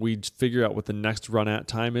in, we figure out what the next run at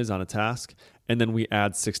time is on a task, and then we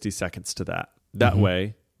add 60 seconds to that. That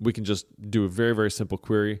way, we can just do a very, very simple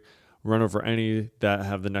query, run over any that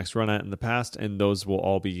have the next run at in the past, and those will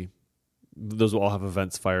all have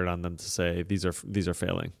events fired on them to say these are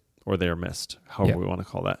failing or they are missed, however we want to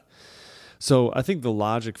call that. So I think the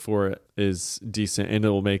logic for it is decent, and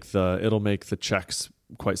it'll make the checks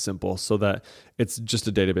quite simple so that it's just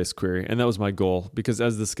a database query. And that was my goal, because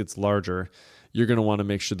as this gets larger, you're going to want to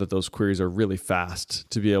make sure that those queries are really fast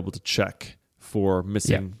to be able to check for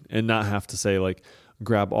missing and not have to say like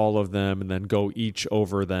grab all of them and then go each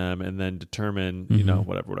over them and then determine,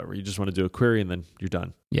 whatever. You just want to do a query and then you're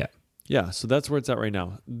done. Yeah. Yeah. So that's where it's at right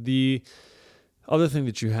now. The other thing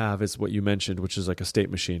that you have is what you mentioned, which is like a state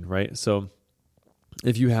machine, right? So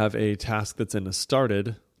if you have a task that's in a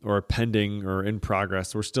started or a pending or in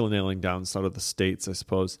progress, we're still nailing down some of the states, I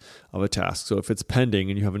suppose, of a task. So if it's pending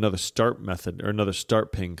and you have another start method or another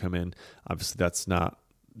start ping come in, obviously that's not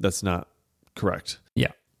correct.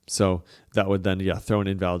 Yeah. So that would then, throw an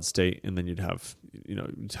invalid state, and then you'd have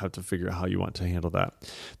to figure out how you want to handle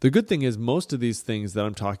that. The good thing is most of these things that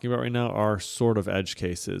I'm talking about right now are sort of edge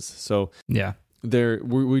cases. So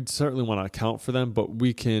we'd certainly want to account for them, but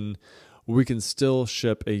we can still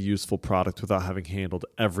ship a useful product without having handled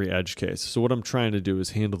every edge case. So what I'm trying to do is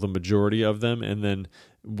handle the majority of them, and then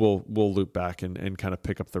we'll loop back and kind of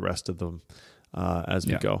pick up the rest of them as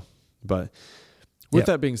we go. But with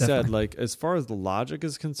that being said, like as far as the logic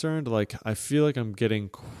is concerned, like I feel like I'm getting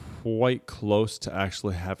quite close to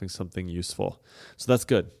actually having something useful. So that's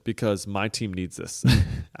good, because my team needs this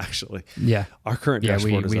actually. Yeah. Our current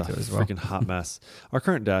dashboard is a freaking hot mess. Our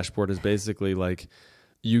current dashboard is basically like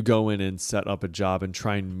you go in and set up a job and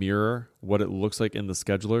try and mirror what it looks like in the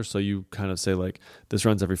scheduler. So you kind of say like, this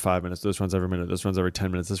runs every 5 minutes, this runs every minute, this runs every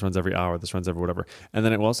 10 minutes, this runs every hour, this runs every whatever. And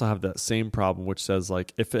then it will also have that same problem, which says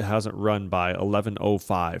like, if it hasn't run by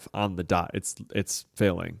 11:05 on the dot, it's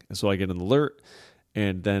failing. And so I get an alert,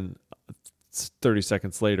 and then 30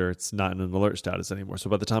 seconds later, it's not in an alert status anymore.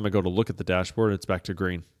 So by the time I go to look at the dashboard, it's back to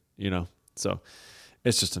green, so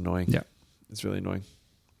it's just annoying. Yeah. It's really annoying.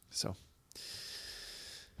 So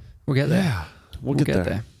we'll get there. Yeah, we'll get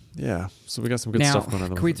there. Yeah. So we got some good stuff going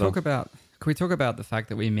on. Can we talk about the fact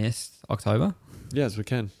that we missed October? Yes, we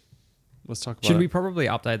can. Let's talk about it. Should we probably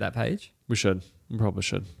update that page? We should. We probably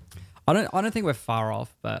should. I don't think we're far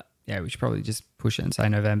off, but yeah, we should probably just push it and say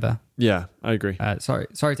November. Yeah, I agree.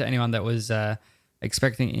 Sorry to anyone that was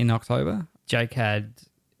expecting in October. Jake had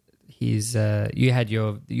his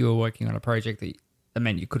you were working on a project that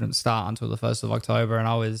meant you couldn't start until the 1st of October, and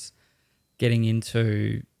I was getting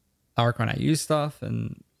into Oracle AU stuff,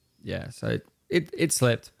 and so it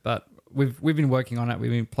slipped, but we've been working on it.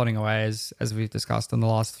 We've been plotting away as we've discussed in the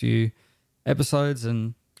last few episodes,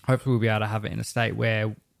 and hopefully we'll be able to have it in a state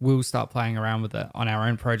where we'll start playing around with it on our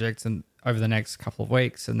own projects and over the next couple of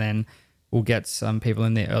weeks, and then we'll get some people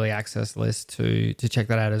in the early access list to check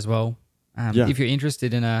that out as well. If you're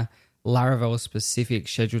interested in a Laravel specific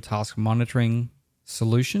schedule task monitoring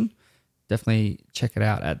solution. Definitely check it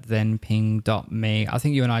out at thenping.me. I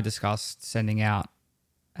think you and I discussed sending out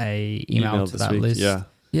a email to that list.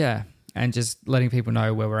 Yeah. And just letting people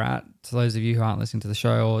know where we're at, to those of you who aren't listening to the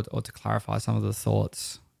show, or to clarify some of the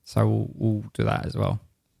thoughts. So we'll do that as well.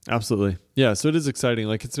 Absolutely. Yeah. So it is exciting.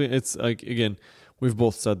 Like it's like, again, we've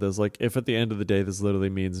both said this, like if at the end of the day, this literally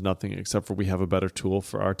means nothing except for we have a better tool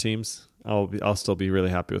for our teams, I'll still be really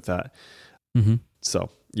happy with that. Mm-hmm. So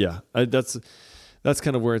yeah, that's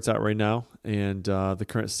kind of where it's at right now, and the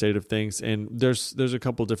current state of things. And there's a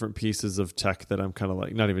couple different pieces of tech that I'm kind of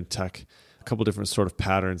like, not even tech, a couple different sort of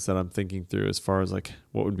patterns that I'm thinking through as far as like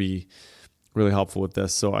what would be really helpful with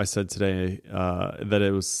this. So I said today that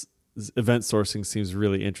it was event sourcing seems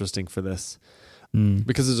really interesting for this,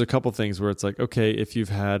 because there's a couple things where it's like, okay, if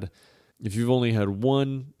you've only had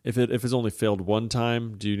one, if it's only failed one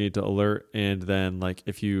time, do you need to alert? And then like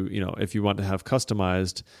if you want to have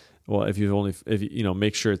customized, well, if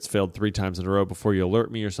make sure it's failed 3 times in a row before you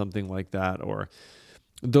alert me or something like that, or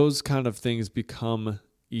those kind of things become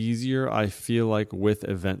easier, I feel like, with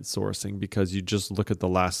event sourcing, because you just look at the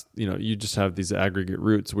last, you just have these aggregate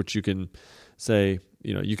routes, which you can say,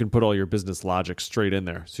 you can put all your business logic straight in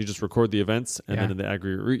there. So you just record the events, and then in the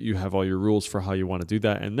aggregate route, you have all your rules for how you want to do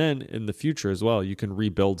that. And then in the future as well, you can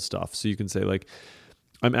rebuild stuff. So you can say like,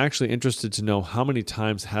 I'm actually interested to know how many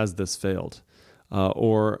times has this failed?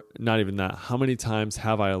 Or not even that, how many times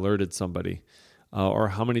have I alerted somebody? Or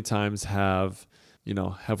how many times have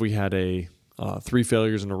we had 3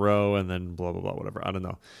 failures in a row and then blah, blah, blah, whatever. I don't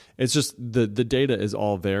know. It's just the data is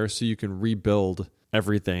all there, so you can rebuild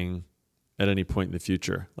everything at any point in the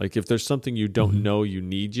future. Like if there's something you don't know you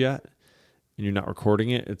need yet and you're not recording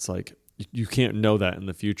it, it's like you can't know that in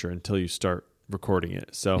the future until you start recording it.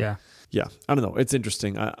 So yeah, I don't know. It's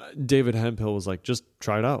interesting. David Hemphill was like, just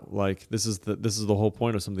try it out. Like this is the whole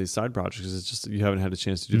point of some of these side projects. It's just, you haven't had a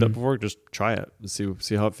chance to do that before. Just try it and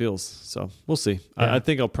see how it feels. So we'll see. I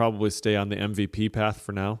think I'll probably stay on the MVP path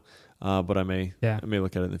for now, but I may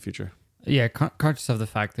look at it in the future. Yeah, conscious of the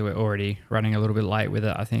fact that we're already running a little bit late with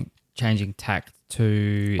it. I think changing tack to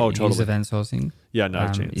use event sourcing. Yeah, no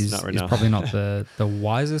chance. Not right now. Is probably not the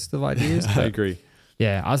wisest of ideas. I agree.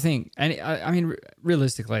 Yeah, I think, and I mean,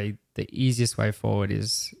 realistically, the easiest way forward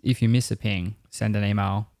is if you miss a ping, send an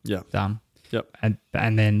email. Yeah. Done. Yep. And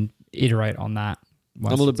then iterate on that.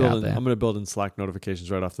 I'm going to build in Slack notifications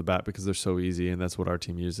right off the bat because they're so easy, and that's what our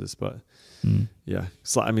team uses. But yeah,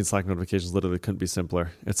 Slack notifications literally couldn't be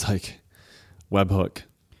simpler. It's like webhook,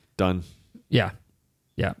 done. Yeah.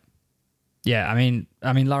 I mean,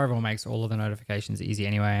 Laravel makes all of the notifications easy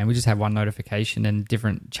anyway, and we just have one notification and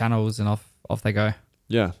different channels, and off they go.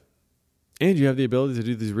 Yeah. And you have the ability to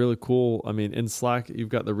do these really cool, in Slack, you've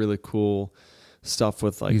got the really cool stuff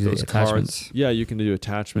with like those cards. Yeah, you can do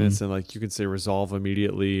attachments and like you can say resolve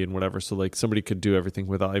immediately and whatever. So like somebody could do everything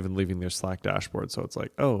without even leaving their Slack dashboard. So it's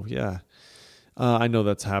like, oh yeah, I know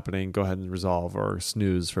that's happening. Go ahead and resolve or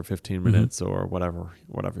snooze for 15 minutes or whatever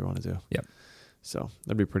you want to do. Yep. So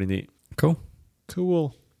that'd be pretty neat. Cool.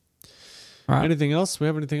 All right. Anything else? We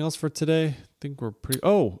have anything else for today? I think we're pretty...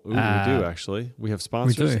 we do actually. We have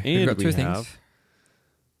sponsors and we have... Things.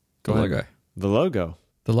 Go ahead. The logo.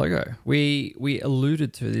 We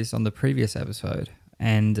alluded to this on the previous episode,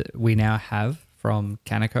 and we now have from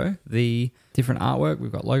Canico the different artwork.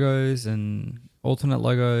 We've got logos and alternate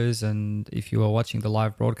logos, and if you were watching the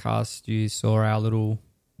live broadcast, you saw our little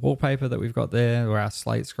wallpaper that we've got there, or our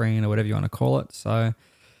slate screen, or whatever you want to call it. So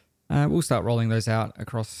we'll start rolling those out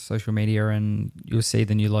across social media, and you'll see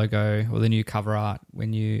the new logo or the new cover art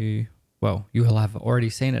when you will have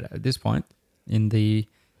already seen it at this point in the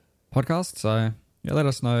podcast. So let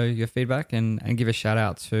us know your feedback and give a shout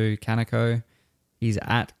out to Canico. He's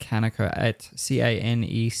at Canico, at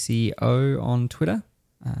CANECO on Twitter.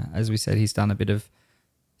 As we said, he's done a bit of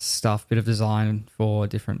stuff, bit of design for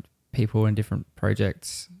different people and different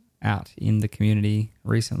projects out in the community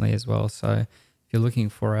recently as well. So if you're looking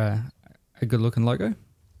for a good looking logo,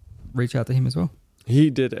 reach out to him as well.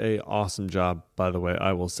 He did a awesome job, by the way,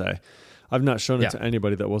 I will say. I've not shown it to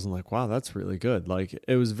anybody that wasn't like, wow, that's really good. Like,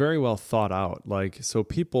 it was very well thought out. Like, so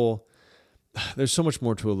people, there's so much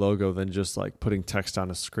more to a logo than just like putting text on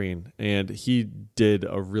a screen. And he did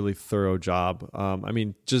a really thorough job.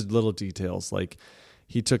 Just little details. Like,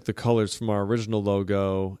 he took the colors from our original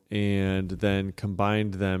logo and then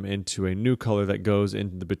combined them into a new color that goes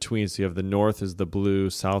in the between. So you have the north is the blue,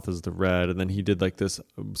 south is the red. And then he did like this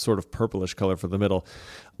sort of purplish color for the middle.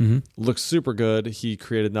 Looks super good. He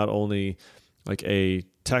created not only like a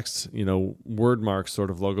text, word mark sort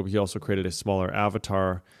of logo, but he also created a smaller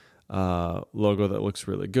avatar logo that looks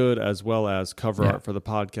really good, as well as cover art for the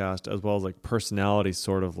podcast, as well as like personality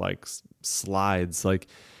sort of like slides. Like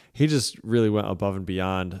he just really went above and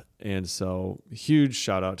beyond. And so huge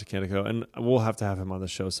shout out to Kaneko, and we'll have to have him on the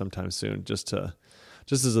show sometime soon, just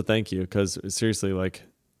as a thank you. Cause seriously, like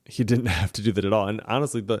he didn't have to do that at all. And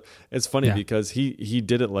honestly, it's funny because he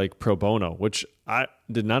did it like pro bono, which I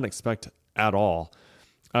did not expect at all.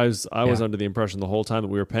 I was under the impression the whole time that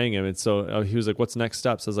we were paying him. And so he was like, what's next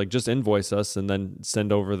steps? I was like, just invoice us and then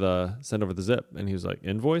send over the zip. And he was like,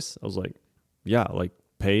 invoice? I was like, yeah, like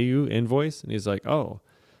pay you invoice. And he's like, oh,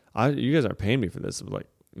 you guys aren't paying me for this. I was like,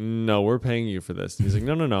 no, we're paying you for this. And he's like,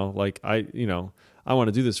 no. Like I want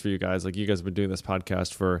to do this for you guys. Like you guys have been doing this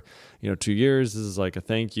podcast for, 2 years. This is like a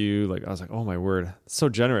thank you. Like I was like, oh my word, it's so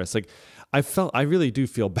generous. Like I really do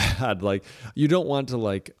feel bad. Like you don't want to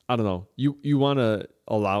like, I don't know, you want to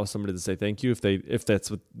allow somebody to say thank you if that's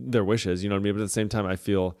what their wish is, you know what I mean? But at the same time, I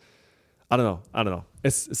feel, I don't know.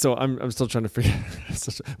 I'm still trying to figure.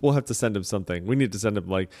 We'll have to send him something. We need to send him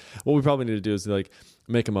like, what we probably need to do is like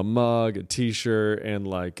make him a mug, a t-shirt, and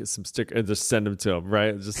like some sticker, and just send him to him,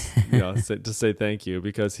 right? Just just say thank you,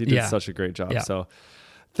 because he did such a great job. Yeah. So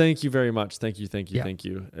thank you very much. Thank you.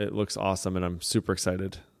 It looks awesome, and I'm super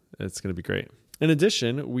excited. It's going to be great. In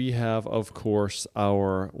addition, we have, of course,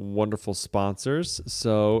 our wonderful sponsors.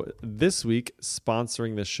 So this week,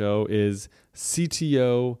 sponsoring the show is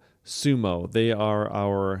CTO Sumo. They are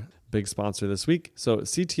our big sponsor this week. So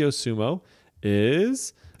CTO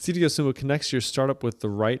Sumo connects your startup with the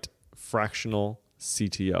right fractional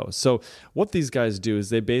CTO. So what these guys do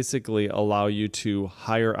is they basically allow you to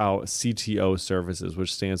hire out CTO services,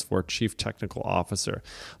 which stands for Chief Technical Officer.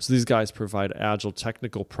 So these guys provide agile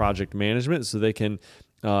technical project management, so they can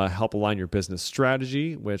help align your business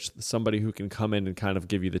strategy, which somebody who can come in and kind of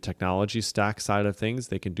give you the technology stack side of things.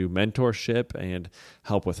 They can do mentorship and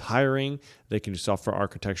help with hiring. They can do software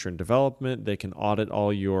architecture and development. They can audit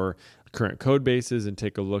all your current code bases and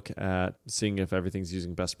take a look at seeing if everything's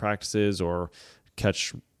using best practices, or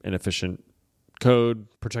catch inefficient code,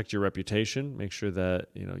 protect your reputation, make sure that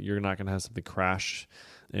you're not going to have something crash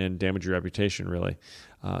and damage your reputation, really.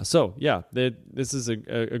 This is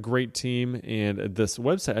a great team, and this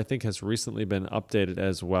website I think has recently been updated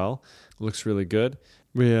as well. It looks really good.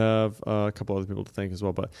 We have a couple other people to thank as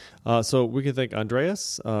well, but so we can thank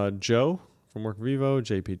Andreas, Joe from WorkVivo,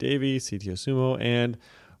 JP Davey, CTO Sumo, and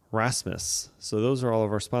Rasmus. So those are all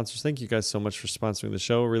of our sponsors. Thank you guys so much for sponsoring the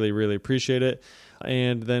show. Really, really appreciate it.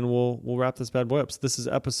 And then we'll wrap this bad boy up. So this is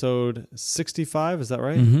episode 65. Is that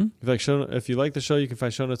right? Mm-hmm. If you like the show, you can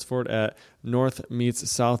find show notes for it at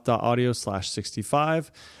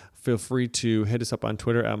northmeetssouth.audio/65. Feel free to hit us up on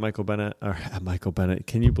Twitter at Michael Bennett.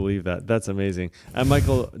 Can you believe that? That's amazing. At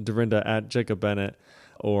Michael Dorinda, at Jacob Bennett,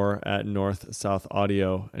 or at North South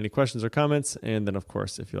Audio. Any questions or comments? And then, of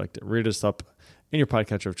course, if you like to read us up in your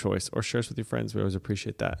podcatcher of choice or share us with your friends, we always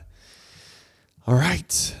appreciate that. All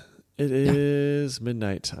right. It is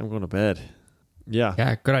midnight. I'm going to bed. Yeah.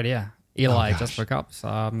 Yeah, good idea. Eli just woke up, so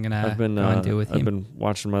I'm going to go and deal with him. I've been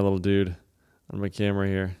watching my little dude on my camera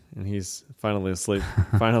here, and he's finally asleep.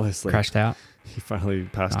 Crashed out. He finally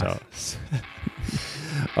passed out.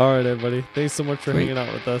 All right, everybody. Thanks so much for hanging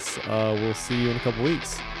out with us. We'll see you in a couple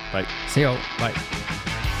weeks. Bye. See you. Bye.